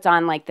he puts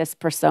on like this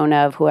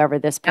persona of whoever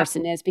this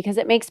person is because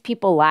it makes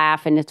people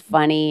laugh and it's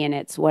funny and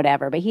it's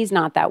whatever, but he's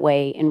not that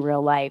way in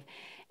real life.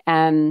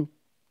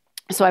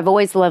 So I've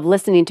always loved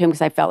listening to him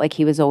because I felt like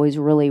he was always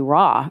really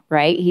raw,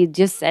 right? He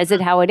just says it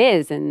how it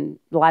is. And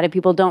a lot of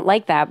people don't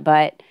like that,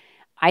 but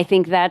I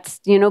think that's,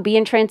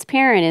 being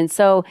transparent. And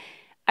so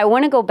I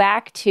want to go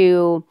back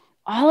to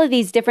all of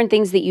these different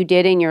things that you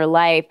did in your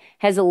life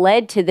has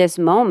led to this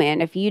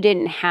moment. If you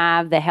didn't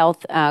have the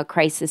health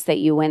crisis that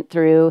you went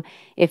through,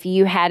 if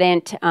you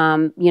hadn't,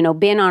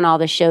 been on all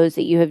the shows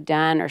that you have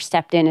done or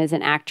stepped in as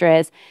an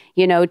actress,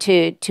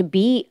 to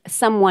be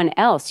someone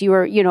else, you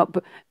were,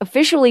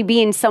 officially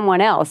being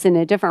someone else in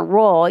a different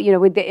role,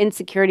 with the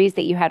insecurities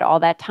that you had all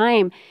that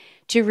time,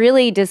 to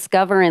really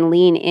discover and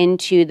lean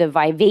into the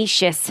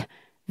vivacious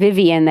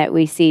Vivian that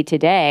we see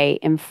today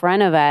in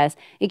front of us.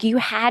 Like, you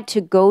had to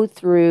go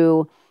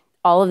through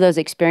all of those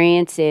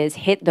experiences,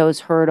 hit those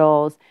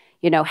hurdles,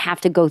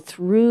 have to go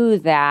through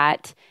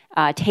that,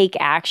 take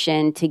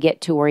action to get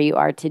to where you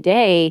are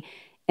today.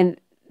 And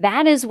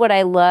that is what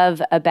I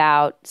love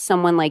about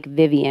someone like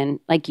Vivian,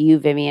 like you,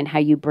 Vivian, how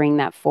you bring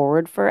that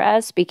forward for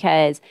us,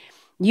 because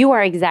you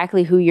are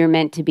exactly who you're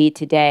meant to be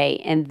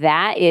today. And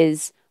that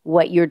is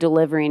what you're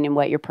delivering and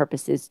what your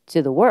purpose is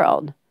to the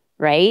world,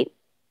 right?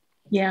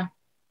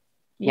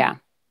 Yeah,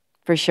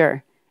 for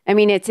sure. I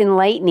mean, it's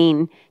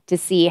enlightening to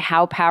see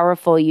how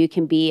powerful you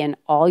can be in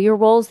all your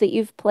roles that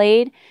you've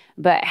played,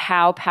 but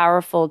how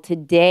powerful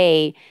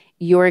today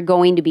you're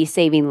going to be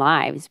saving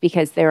lives,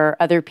 because there are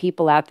other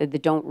people out there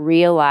that don't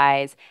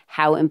realize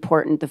how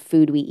important the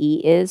food we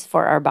eat is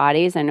for our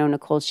bodies. I know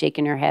Nicole's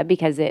shaking her head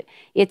because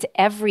it's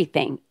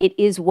everything. It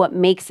is what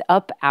makes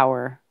up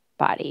our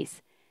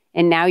bodies.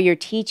 And now you're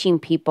teaching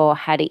people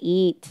how to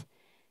eat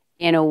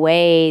in a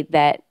way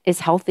that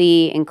is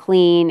healthy and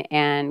clean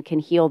and can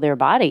heal their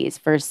bodies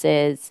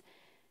versus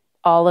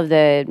all of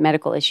the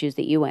medical issues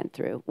that you went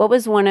through. What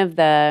was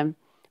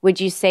would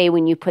you say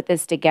when you put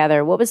this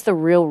together, what was the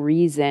real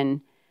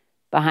reason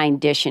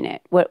behind dishing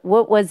it? What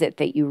was it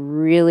that you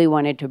really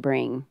wanted to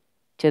bring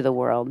to the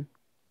world?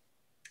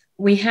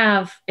 We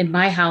have in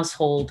my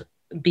household,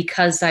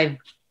 because I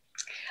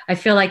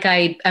feel like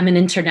I'm an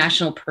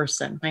international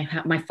person.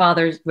 My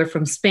father, we're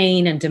from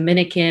Spain and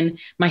Dominican.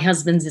 My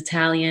husband's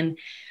Italian.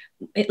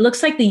 It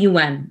looks like the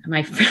UN.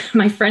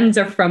 My friends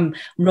are from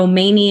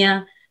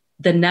Romania,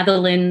 the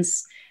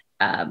Netherlands,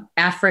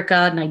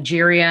 Africa,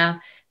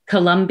 Nigeria,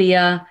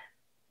 Colombia,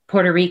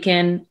 Puerto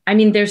Rican. I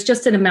mean, there's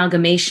just an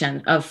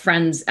amalgamation of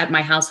friends at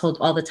my household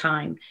all the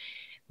time.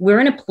 We're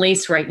in a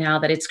place right now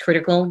that it's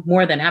critical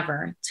more than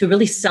ever to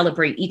really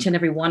celebrate each and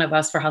every one of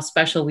us for how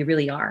special we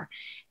really are.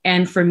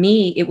 And for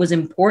me, it was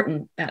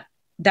important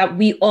that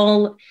we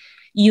all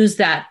use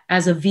that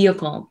as a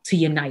vehicle to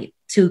unite,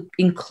 to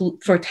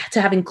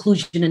have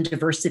inclusion and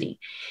diversity.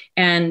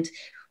 And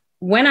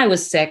when I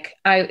was sick,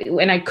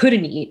 and I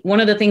couldn't eat, one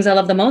of the things I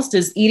love the most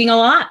is eating a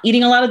lot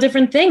of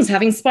different things,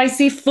 having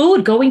spicy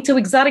food, going to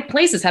exotic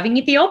places, having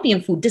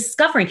Ethiopian food,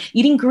 discovering,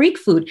 eating Greek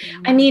food.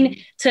 Mm-hmm. I mean,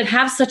 to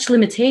have such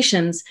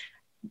limitations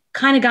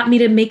kind of got me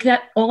to make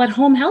that all at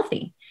home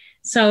healthy.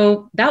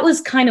 So that was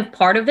kind of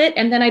part of it.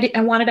 And then I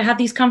wanted to have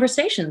these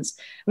conversations.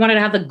 I wanted to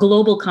have the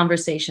global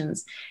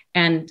conversations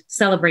and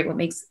celebrate what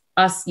makes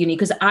us unique,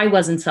 because I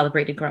wasn't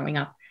celebrated growing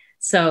up.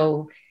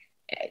 So,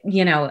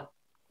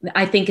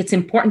 I think it's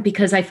important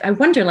because I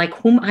wonder like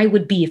whom I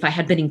would be if I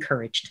had been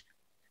encouraged.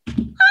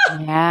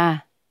 Yeah.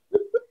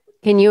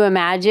 Can you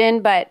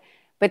imagine? But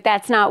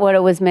that's not what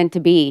it was meant to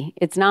be.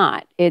 It's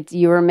not.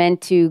 You were meant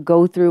to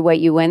go through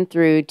what you went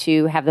through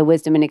to have the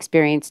wisdom and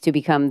experience to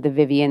become the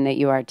Vivian that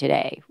you are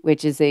today,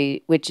 which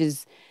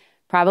is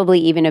probably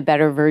even a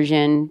better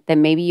version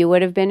than maybe you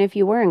would have been if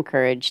you were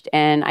encouraged.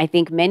 And I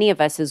think many of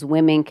us as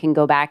women can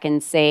go back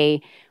and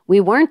say, we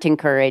weren't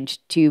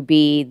encouraged to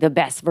be the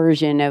best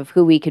version of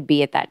who we could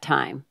be at that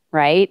time,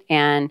 right?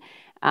 And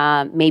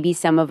maybe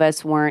some of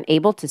us weren't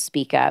able to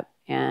speak up.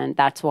 And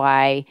that's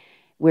why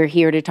we're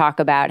here to talk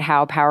about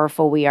how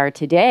powerful we are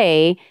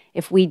today.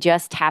 If we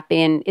just tap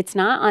in, it's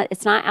not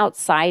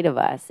outside of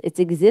us. It's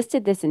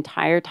existed this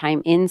entire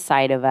time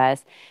inside of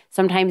us.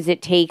 Sometimes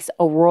it takes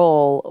a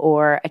role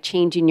or a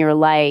change in your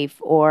life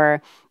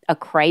or a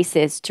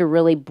crisis to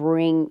really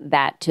bring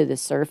that to the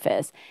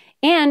surface.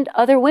 And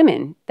other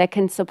women that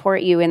can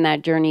support you in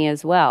that journey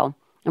as well.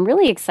 I'm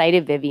really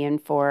excited, Vivian,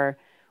 for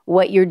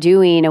what you're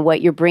doing and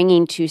what you're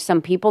bringing to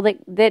some people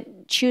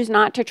that choose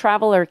not to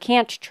travel or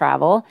can't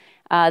travel,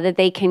 that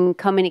they can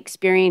come and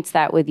experience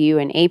that with you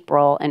in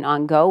April and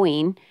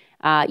ongoing.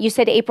 You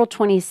said April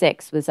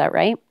 26th, was that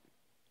right?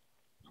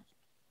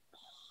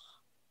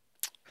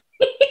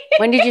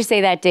 When did you say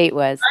that date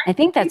was? I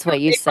think that's what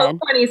you said. April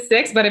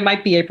 26th, but it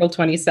might be April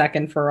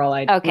 22nd for all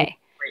I know. Okay.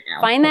 Right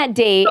now. Find that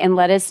date and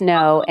let us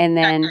know. And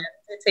then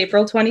it's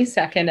April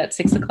 22nd at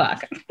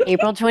 6:00.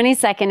 April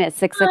 22nd at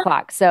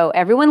 6:00. So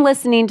everyone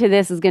listening to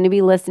this is going to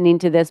be listening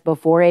to this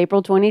before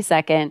April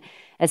 22nd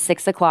at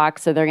 6:00.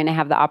 So they're going to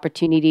have the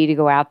opportunity to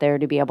go out there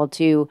to be able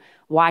to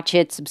watch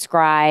it,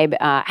 subscribe.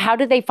 How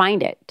do they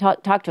find it?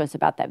 Talk to us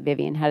about that,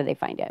 Vivian. How do they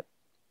find it?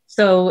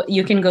 So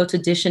you can go to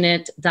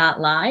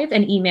dishinit.live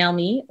and email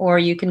me, or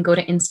you can go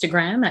to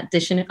Instagram at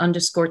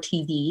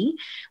dishinit_TV.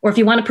 Or if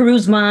you want to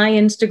peruse my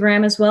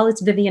Instagram as well,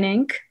 it's Vivian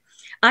Inc.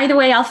 Either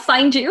way, I'll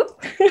find you.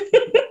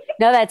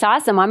 No, that's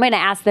awesome. I'm going to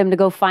ask them to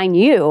go find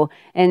you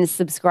and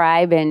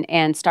subscribe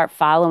and start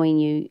following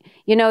you.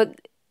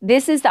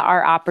 This is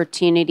our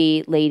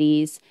opportunity,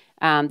 ladies,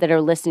 that are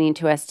listening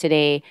to us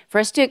today, for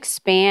us to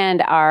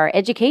expand our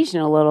education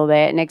a little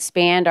bit and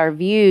expand our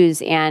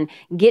views and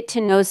get to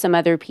know some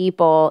other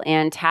people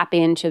and tap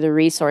into the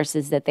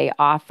resources that they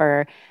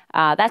offer.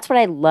 That's what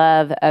I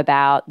love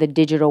about the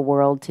digital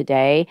world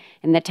today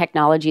and the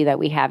technology that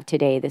we have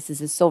today. This is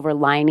a silver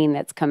lining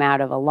that's come out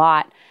of a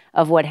lot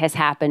of what has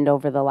happened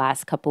over the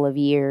last couple of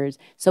years.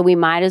 So we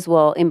might as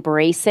well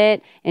embrace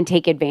it and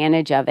take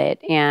advantage of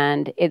it.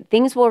 And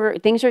things are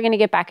going to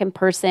get back in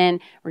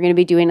person. We're going to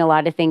be doing a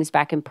lot of things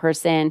back in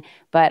person.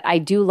 But I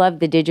do love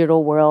the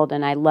digital world,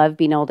 and I love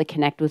being able to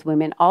connect with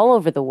women all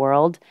over the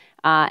world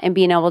and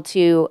being able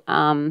to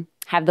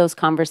have those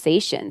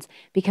conversations,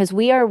 because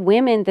we are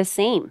women the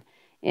same.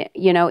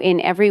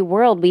 In every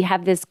world, we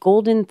have this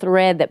golden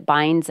thread that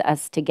binds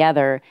us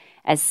together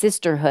as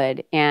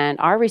sisterhood. And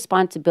our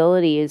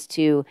responsibility is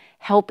to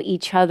help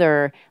each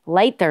other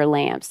light their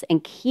lamps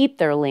and keep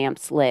their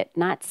lamps lit,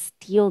 not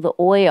steal the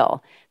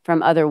oil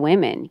from other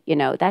women.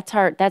 That's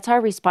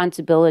our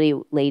responsibility,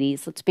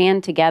 ladies. Let's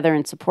band together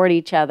and support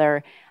each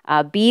other.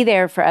 Be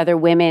there for other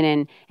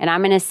women. And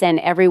I'm going to send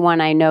everyone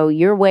I know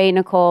your way,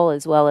 Nicole,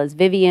 as well as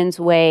Vivian's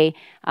way,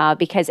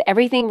 because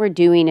everything we're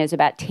doing is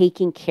about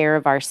taking care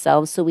of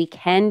ourselves so we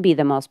can be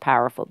the most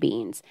powerful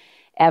beings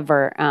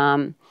ever.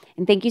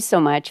 And thank you so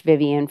much,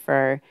 Vivian,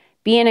 for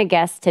being a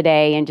guest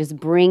today and just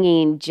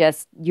bringing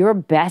just your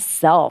best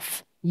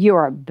self,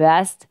 your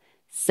best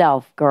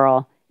self,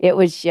 girl. It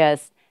was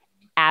just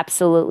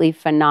absolutely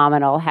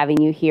phenomenal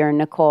having you here,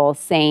 Nicole.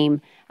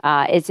 Same.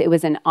 It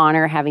was an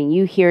honor having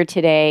you here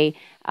today.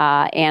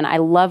 And I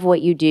love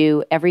what you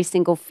do. Every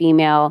single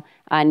female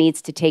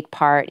needs to take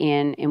part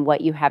in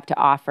what you have to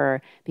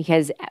offer,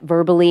 because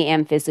verbally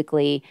and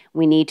physically,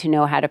 we need to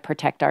know how to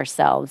protect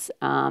ourselves.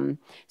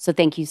 So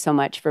thank you so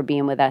much for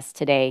being with us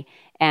today.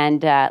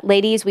 And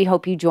ladies, we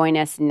hope you join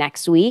us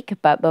next week.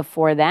 But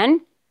before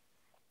then,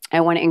 I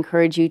want to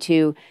encourage you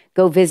to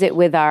go visit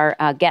with our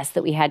guests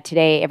that we had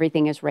today.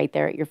 Everything is right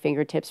there at your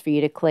fingertips for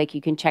you to click.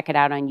 You can check it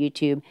out on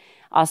YouTube.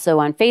 Also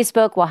on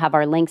Facebook, we'll have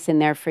our links in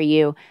there for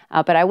you.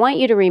 But I want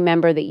you to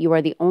remember that you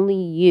are the only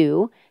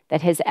you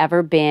that has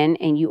ever been,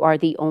 and you are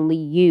the only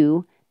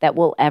you that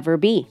will ever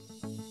be.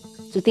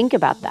 So think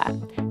about that.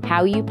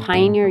 How you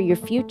pioneer your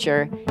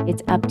future,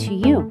 it's up to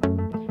you.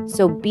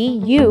 So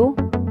be you,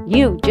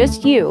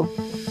 just you,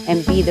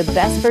 and be the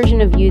best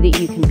version of you that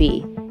you can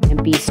be,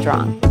 and be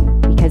strong,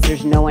 because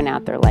there's no one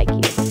out there like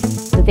you.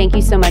 So thank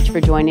you so much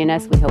for joining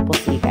us. We hope we'll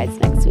see you guys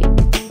next week.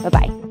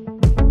 Bye-bye.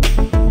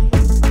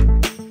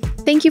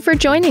 Thank you for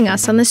joining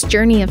us on this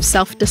journey of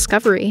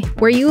self-discovery,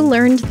 where you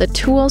learned the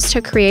tools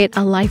to create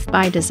a life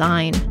by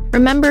design.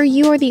 Remember,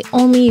 you are the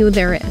only you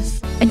there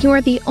is, and you are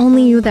the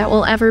only you that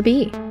will ever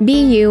be.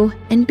 Be you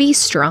and be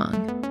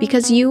strong,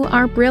 because you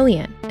are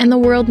brilliant, and the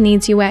world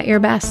needs you at your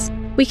best.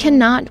 We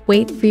cannot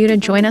wait for you to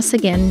join us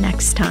again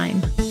next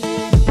time.